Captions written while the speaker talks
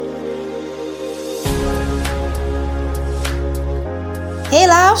Hey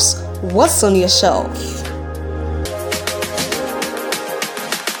loves, what's on your shelf?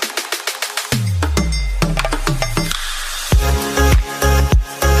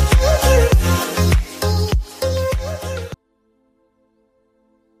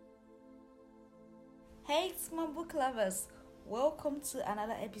 Hey, it's my book lovers. Welcome to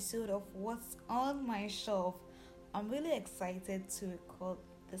another episode of What's on My Shelf. I'm really excited to record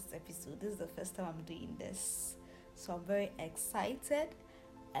this episode. This is the first time I'm doing this, so I'm very excited.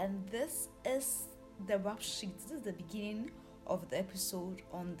 And this is the rap sheet. This is the beginning of the episode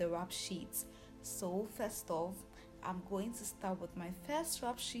on the rap sheet. So first off, I'm going to start with my first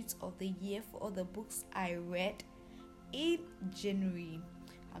rap sheet of the year for all the books I read in January.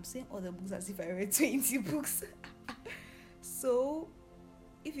 I'm saying all the books as if I read 20 books. So,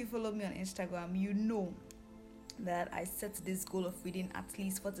 if you follow me on Instagram, you know that I set this goal of reading at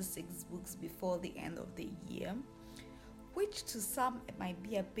least 46 books before the end of the year, which to some it might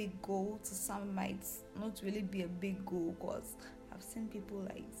be a big goal, to some might not really be a big goal, because I've seen people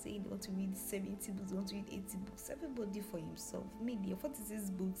like saying they want to read 70 books, they want to read 80 books. Everybody for himself. Me, the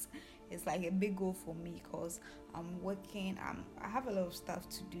 46 books is like a big goal for me because I'm working, I have a lot of stuff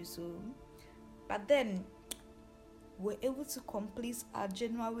to do. So, but then we're able to complete our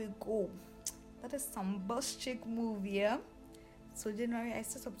January goal. That is some boss chick move, yeah. So January I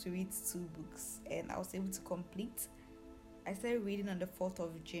set up to read 2 books and I was able to complete. I started reading on the 4th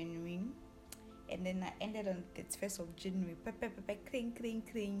of January and then I ended on the 31st of January. Cling, cling,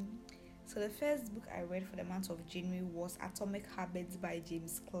 cling. So the first book I read for the month of January was Atomic Habits by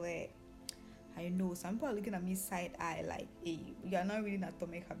James Clear. I know some people are looking at me side eye like, hey, you are not reading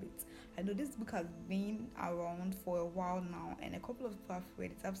Atomic Habits. I know this book has been around for a while now and a couple of people have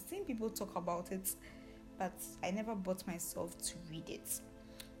read it. I've seen people talk about it, but I never bought myself to read it.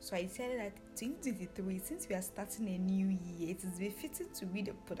 So I decided that 2023, since we are starting a new year, it is befitting to read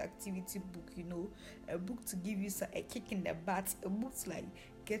a productivity book, a book to give you a kick in the butt, a book to like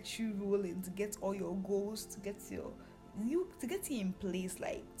get you rolling, to get all your goals, to get you in place,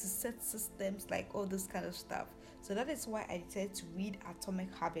 like to set systems, like all this kind of stuff. So that is why I decided to read Atomic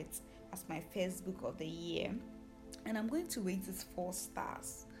Habits as my first book of the year, and I'm going to rate it 4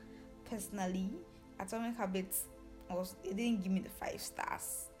 stars. Personally, Atomic Habits it didn't give me the 5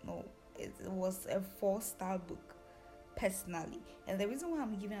 stars. No, it was a 4-star book personally. And the reason why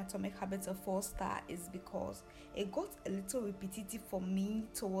I'm giving Atomic Habits a 4-star is because it got a little repetitive for me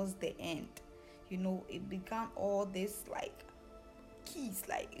towards the end. It began all this like keys,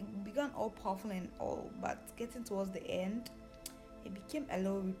 like it began all powerful and all, but getting towards the end, it became a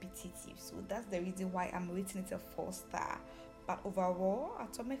little repetitive. So that's the reason why I'm rating it a 4-star. But overall,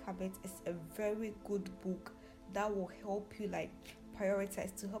 Atomic Habits is a very good book that will help you like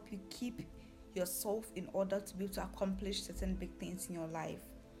prioritize, to help you keep yourself in order to be able to accomplish certain big things in your life.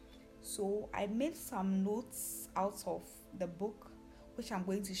 So I made some notes out of the book which I'm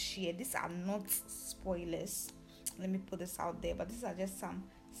going to share. These are not spoilers, let me put this out there, but these are just some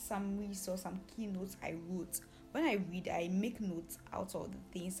summaries or some key notes I wrote. When I read, I make notes out of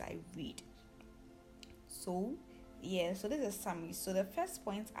the things I read. So this is a summary. So the first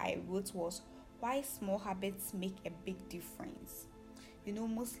point I wrote was why small habits make a big difference.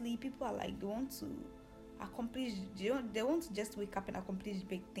 Mostly people are like, they want to accomplish, they want to just wake up and accomplish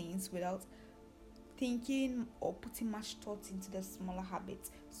big things without thinking or putting much thought into the smaller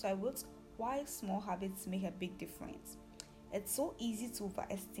habits. So I wrote why small habits make a big difference. It's so easy to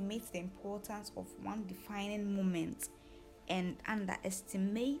overestimate the importance of one defining moment and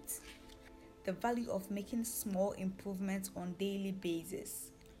underestimate the value of making small improvements on daily basis.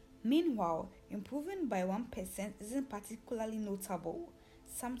 Meanwhile, improving by 1% isn't particularly notable.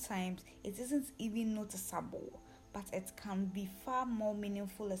 Sometimes it isn't even noticeable, but it can be far more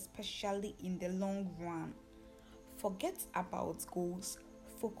meaningful, especially in the long run. Forget about goals,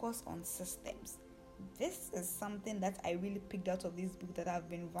 focus on systems. This is something that I really picked out of this book that I've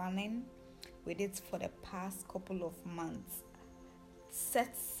been running with it for the past couple of months.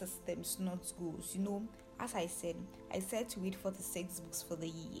 Set systems, not goals. As I said to read 46 books for the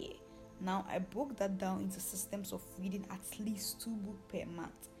year. Now I broke that down into systems of reading at least 2 books per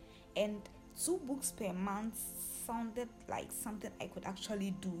month. And 2 books per month sounded like something I could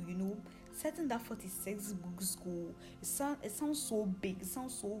actually do, Setting that 46 books goal, it sounds so big, it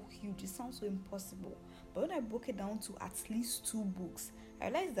sounds so huge, it sounds so impossible. But when I broke it down to at least 2 books, I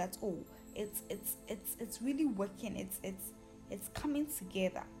realized that it's really working, it's coming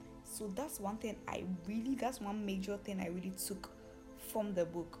together. So that's one major thing I really took from the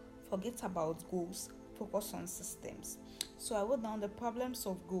book. Forget about goals, focus on systems. So I wrote down the problems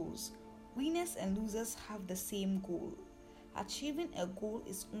of goals. Winners and losers have the same goal. Achieving a goal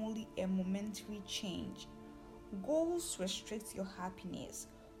is only a momentary change. Goals restrict your happiness.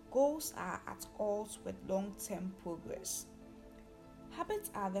 Goals are at odds with long-term progress.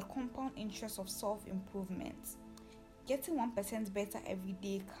 Habits are the compound interest of self-improvement. Getting 1% better every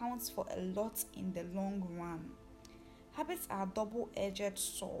day counts for a lot in the long run. Habits are a double-edged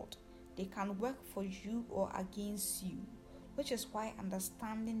sword. They can work for you or against you, which is why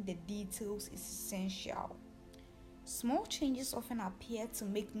understanding the details is essential. Small changes often appear to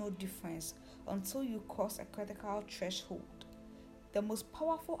make no difference until you cross a critical threshold. The most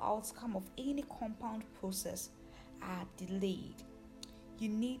powerful outcome of any compound process are delayed. You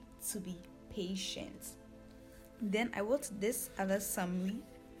need to be patient. Then I wrote this other summary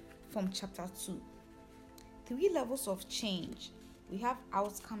from chapter 2. 3 levels of change. We have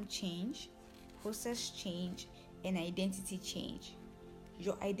outcome change, process change, and identity change.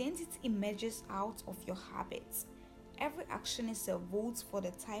 Your identity emerges out of your habits. Every action is a vote for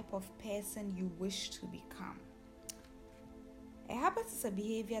the type of person you wish to become. A habit is a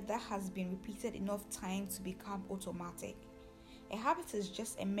behavior that has been repeated enough times to become automatic. A habit is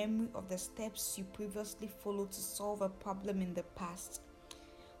just a memory of the steps you previously followed to solve a problem in the past.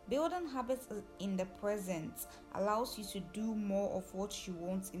 Building habits in the present allows you to do more of what you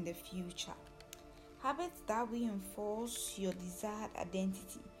want in the future. Habits that reinforce your desired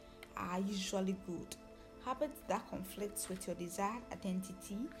identity are usually good. Habits that conflict with your desired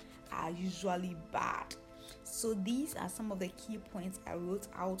identity are usually bad. So these are some of the key points I wrote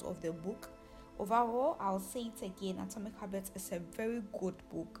out of the book. Overall, I'll say it again, Atomic Habits is a very good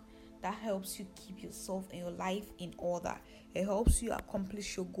book that helps you keep yourself and your life in order. It helps you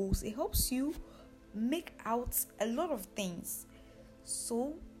accomplish your goals. It helps you make out a lot of things.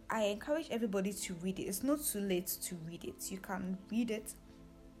 So I encourage everybody to read it. It's not too late to read it. You can read it.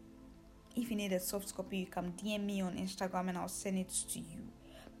 If you need a soft copy, you can DM me on Instagram and I'll send it to you.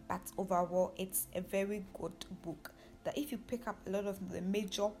 But overall, it's a very good book that if you pick up a lot of the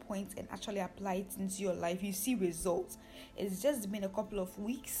major points and actually apply it into your life, you see results. It's just been a couple of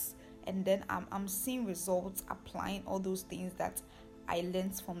weeks and then I'm seeing results applying all those things that I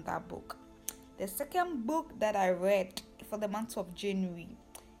learned from that book. The second book that I read for the month of January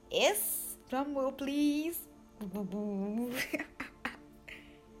is, drumroll please,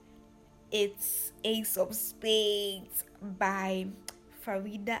 it's Ace of Spades by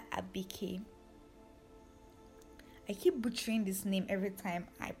Faridah Abike. I keep butchering this name every time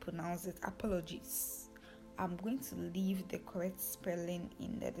I pronounce it. Apologies. I'm going to leave the correct spelling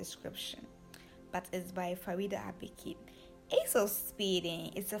in the description. But it's by Faridah Abike. Ace of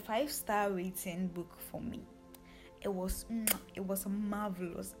Spades, it's a 5-star rating book for me. It was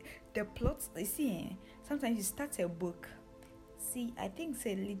marvelous. The plot, you see, sometimes you start a book. See, I think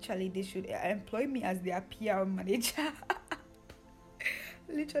literally they should employ me as their PR manager.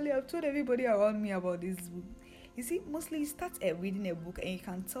 Literally, I've told everybody around me about this book. You see, mostly you start reading a book and you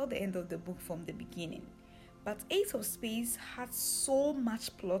can tell the end of the book from the beginning. But Ace of Spades had so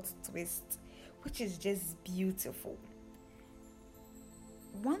much plot twist, which is just beautiful.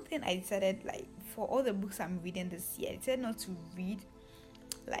 One thing I decided, for all the books I'm reading this year, I decided not to read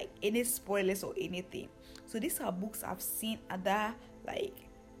any spoilers or anything. So these are books I've seen other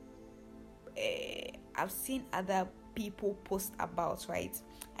people post about, right?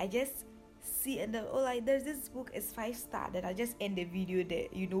 I just see and then there's this book is 5-star, then I just end the video there,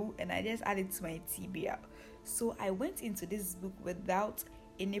 and I just add it to my TBR. So I went into this book without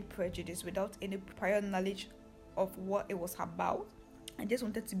any prejudice, without any prior knowledge of what it was about. I just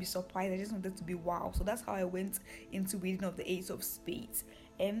wanted to be surprised. I just wanted to be wow. So that's how I went into reading of the Ace of Spades,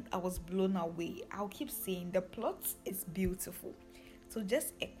 and I was blown away. I'll keep saying the plot is beautiful. So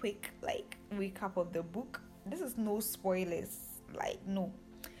just a quick recap of the book. This is no spoilers, no.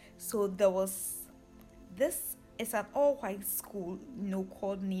 So there was this. It's an all-white school,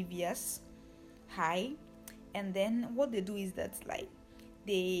 called Nevius High, and then what they do is that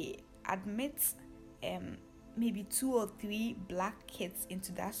they admit maybe 2 or 3 black kids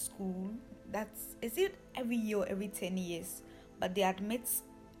into that school. Is it every year or every 10 years? But they admit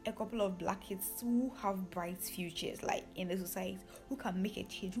a couple of black kids who have bright futures, in the society, who can make a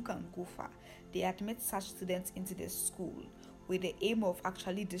change, who can go far. They admit such students into the school with the aim of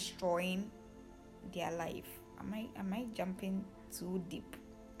actually destroying their life. Am I jumping too deep?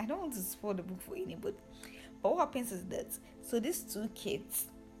 I don't want to spoil the book for anybody. But what happens is that, so these 2 kids,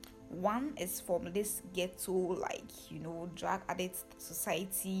 one is from this ghetto, drug addict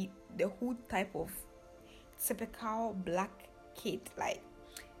society, the hood type of typical black kid.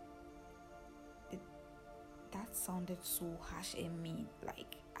 That sounded so harsh and mean.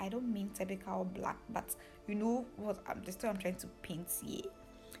 I don't mean typical black, but you know what the story I'm trying to paint here.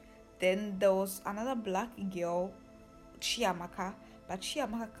 Then there was another black girl, Chiamaka, but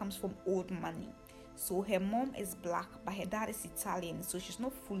Chiamaka comes from old money. So her mom is black, but her dad is Italian, so she's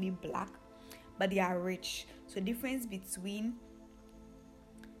not fully black, but they are rich. So the difference between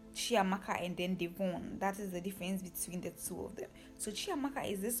Chiamaka and then Devon, that is the difference between the two of them. So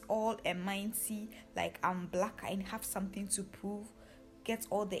Chiamaka is this all almighty, like I'm black, I have something to prove, get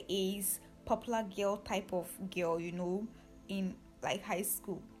all the A's, popular girl type of girl, in like high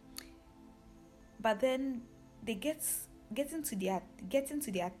school. But then they get into their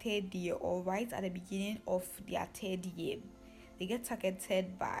third year, or right at the beginning of their third year, they get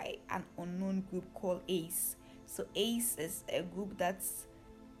targeted by an unknown group called ACE. So ACE is a group that's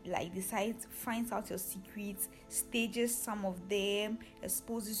like finds out your secrets, stages some of them,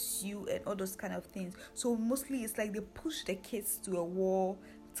 exposes you, and all those kind of things. So mostly it's like they push the kids to a wall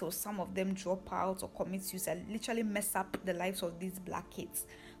till some of them drop out or commit suicide, literally mess up the lives of these black kids.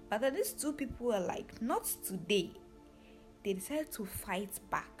 But then these two people are like, not today. They decided to fight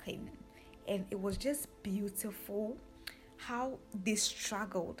back, and it was just beautiful how they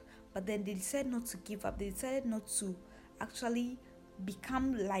struggled, but then they decided not to give up. They decided not to actually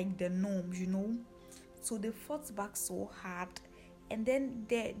become like the norm, so they fought back so hard. And then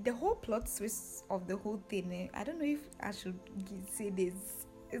the whole plot twist of the whole thing, I don't know if I should say this,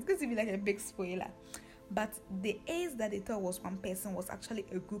 it's going to be like a big spoiler, but the A's that they thought was one person was actually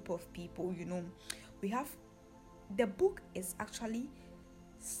a group of people. We have, the book is actually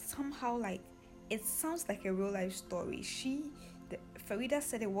somehow like, it sounds like a real life story. Farida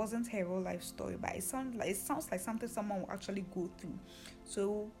said it wasn't her real life story, but it sounds like something someone will actually go through.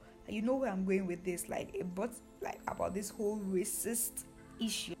 So you know where I'm going with this, like it brought like about this whole racist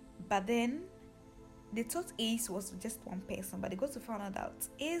issue. But then they thought Ace was just one person, but they got to find out that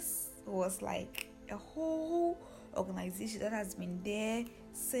Ace was like a whole organization that has been there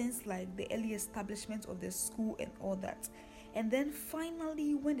since like the early establishment of the school and all that. And then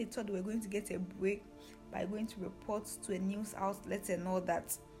finally, when they thought they were going to get a break by going to report to a news outlet and all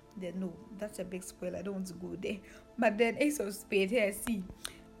that, then no, that's a big spoiler, I don't want to go there. But then Ace of Spades, here, see,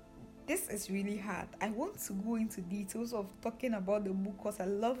 this is really hard. I want to go into details of talking about the book because I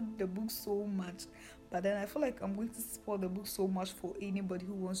love the book so much, but then I feel like I'm going to spoil the book so much for anybody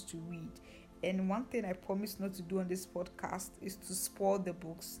who wants to read. And one thing I promise not to do on this podcast is to spoil the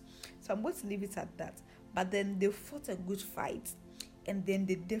books, so I'm going to leave it at that. But then they fought a good fight, and then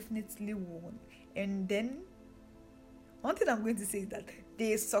they definitely won. And then one thing I'm going to say is that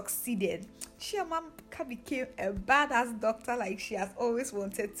they succeeded. Chiamaka became a badass doctor like she has always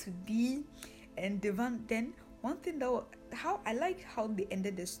wanted to be. And then one thing how I like how they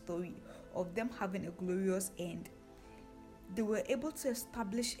ended the story of them having a glorious end. They were able to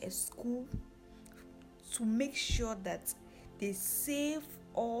establish a school to make sure that they save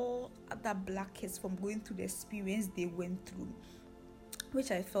all other black kids from going through the experience they went through, which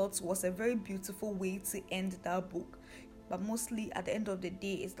I felt was a very beautiful way to end that book. But mostly at the end of the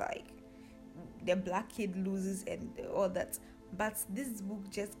day, it's like the black kid loses and all that. But this book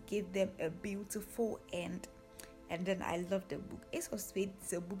just gave them a beautiful end. And then I love the book. Ace of Spades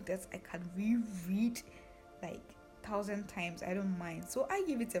is a book that I can reread like 1,000 times. I don't mind. So I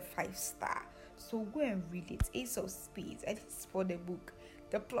give it a 5-star. So go and read it. Ace of Spades. I didn't spoil the book.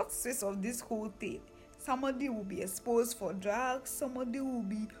 The plot twist of this whole thing: somebody will be exposed for drugs, somebody will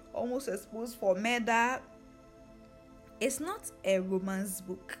be almost exposed for murder. It's not a romance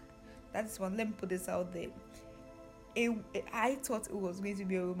book. That's one. Let me put this out there. I thought it was going to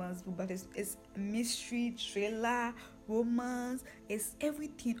be a romance book, but it's mystery, thriller, romance. It's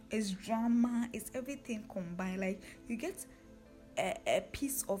everything. It's drama. It's everything combined. Like you get a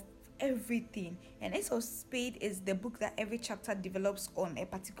piece of everything. And Ace of Spades is the book that every chapter develops on a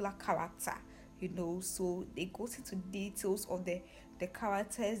particular character. So they go into details of the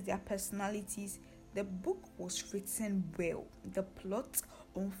characters, their personalities. The book was written well. The plot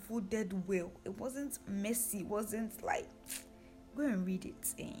unfolded well. It wasn't messy. It wasn't like, go and read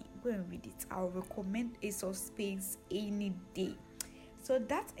it. Go and read it. I'll recommend Ace of Spades any day. So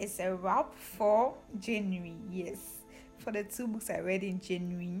that is a wrap for January. Yes, for the 2 books I read in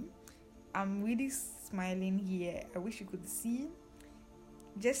January. I'm really smiling here. I wish you could see.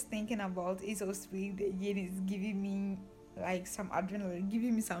 Just thinking about Ace of Spades again is giving me like some adrenaline,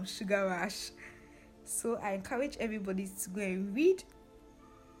 giving me some sugar rush. So I encourage everybody to go and read.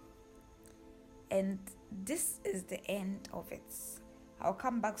 And this is the end of it. I'll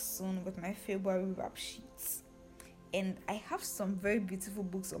come back soon with my February wrap sheets. And I have some very beautiful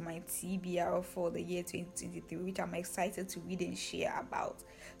books on my TBR for the year 2023, which I'm excited to read and share about.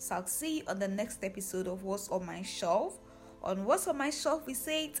 So I'll see you on the next episode of What's on My Shelf. On What's on My Shelf, we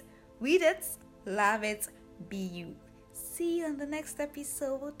say it, read it, love it, be you. See you on the next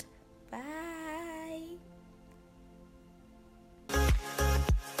episode. Bye.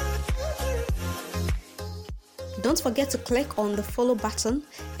 Don't forget to click on the follow button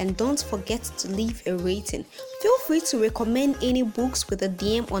and don't forget to leave a rating. Feel free to recommend any books with a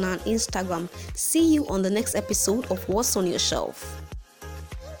DM on our Instagram. See you on the next episode of What's on Your Shelf.